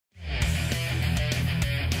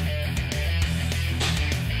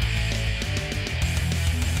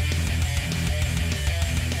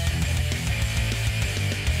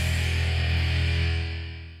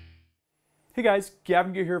Hey guys,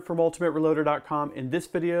 Gavin here from UltimateReloader.com. In this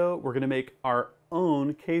video, we're going to make our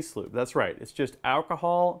own case lube. That's right, it's just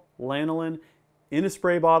alcohol, lanolin, in a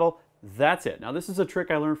spray bottle. That's it. Now this is a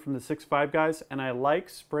trick I learned from the 6.5 guys, and I like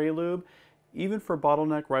spray lube even for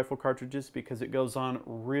bottleneck rifle cartridges because it goes on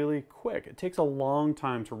really quick. It takes a long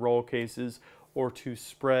time to roll cases or to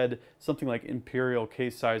spread something like Imperial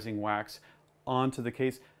case sizing wax onto the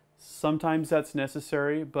case. Sometimes that's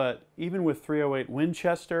necessary, but even with 308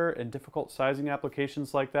 Winchester and difficult sizing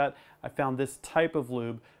applications like that, I found this type of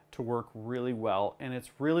lube to work really well, and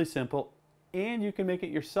it's really simple, and you can make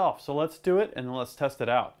it yourself. So let's do it, and then let's test it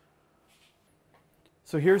out.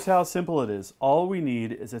 So here's how simple it is. All we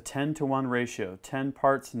need is a 10-to-1 ratio, 10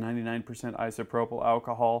 parts, 99% isopropyl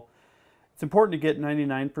alcohol. It's important to get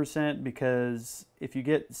 99% because if you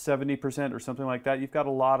get 70% or something like that, you've got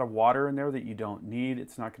a lot of water in there that you don't need.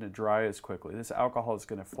 It's not going to dry as quickly. This alcohol is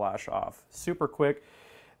going to flash off super quick.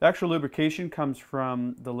 The actual lubrication comes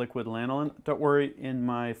from the liquid lanolin. Don't worry, in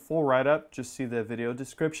my full write-up, just see the video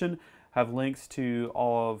description, have links to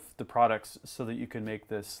all of the products so that you can make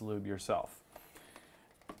this lube yourself.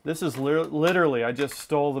 This is literally, I just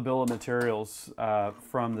stole the bill of materials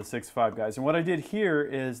from the 6.5 guys. And what I did here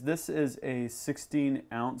is, this is a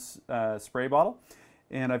 16-ounce spray bottle.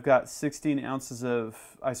 And I've got 16 ounces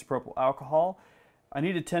of isopropyl alcohol. I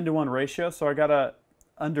need a 10-to-1 ratio, so I got to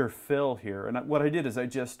underfill here. And what I did is I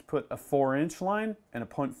just put a 4-inch line and a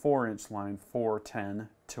 0.4-inch line for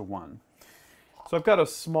 10-to-1. So I've got a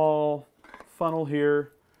small funnel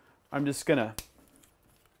here. I'm just going to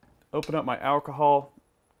open up my alcohol,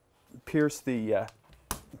 pierce the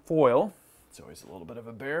foil. It's always a little bit of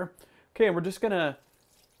a bear. Okay, and we're just gonna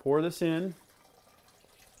pour this in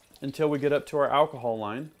until we get up to our alcohol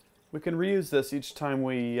line. We can reuse this each time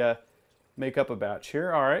we make up a batch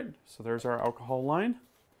here. All right, so there's our alcohol line.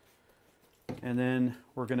 And then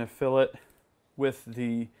we're gonna fill it with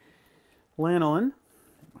the lanolin.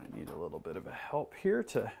 Might need a little bit of a help here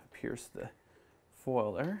to pierce the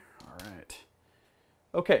foil there. All right.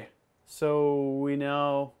 Okay, so we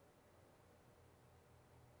now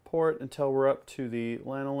pour it until we're up to the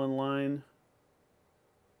lanolin line.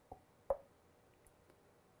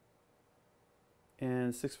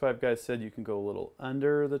 And 6.5 guys said you can go a little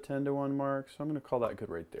under the 10-to-1 mark, so I'm going to call that good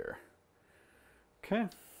right there. Okay.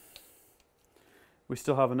 We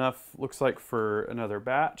still have enough, looks like, for another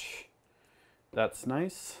batch. That's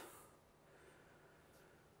nice.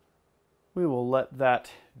 We will let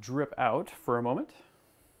that drip out for a moment.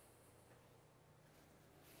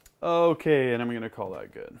 Okay, and I'm going to call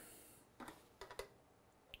that good.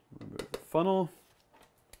 Remove the funnel.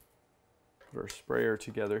 Put our sprayer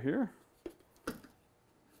together here.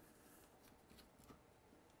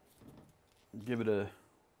 Give it a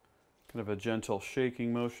kind of a gentle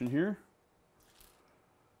shaking motion here.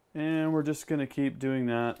 And we're just going to keep doing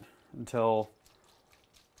that until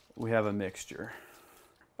we have a mixture.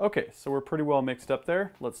 Okay, so we're pretty well mixed up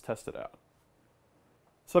there. Let's test it out.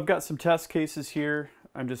 So I've got some test cases here.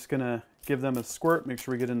 I'm just gonna give them a squirt, make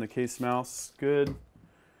sure we get in the case mouse good.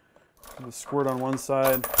 Just squirt on one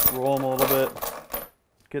side, roll them a little bit,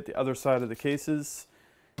 get the other side of the cases,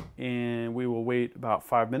 and we will wait about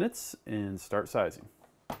 5 minutes and start sizing.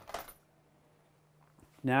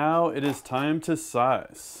 Now it is time to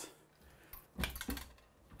size.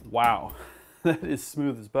 Wow, that is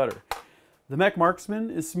smooth as butter. The Mech Marksman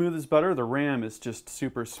is smooth as butter. The Ram is just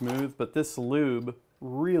super smooth, but this lube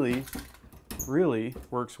really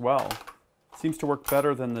works well. Seems to work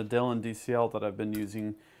better than the Dillon DCL that I've been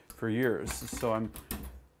using for years. So I'm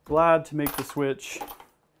glad to make the switch.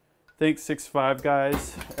 Thanks 6.5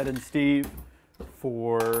 guys, Ed and Steve,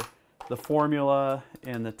 for the formula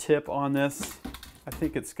and the tip on this. I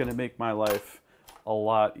think it's going to make my life a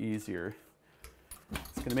lot easier.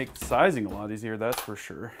 It's going to make the sizing a lot easier, that's for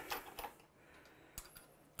sure.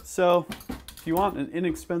 So if you want an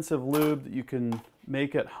inexpensive lube that you can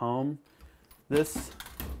make at home, this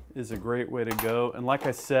is a great way to go. And like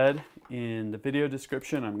I said in the video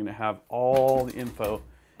description, I'm going to have all the info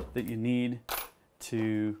that you need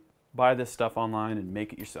to buy this stuff online and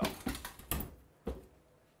make it yourself.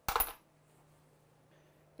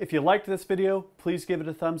 If you liked this video, please give it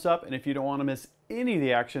a thumbs up. And if you don't want to miss any of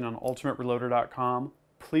the action on UltimateReloader.com,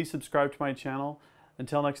 please subscribe to my channel.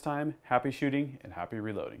 Until next time, happy shooting and happy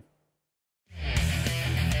reloading.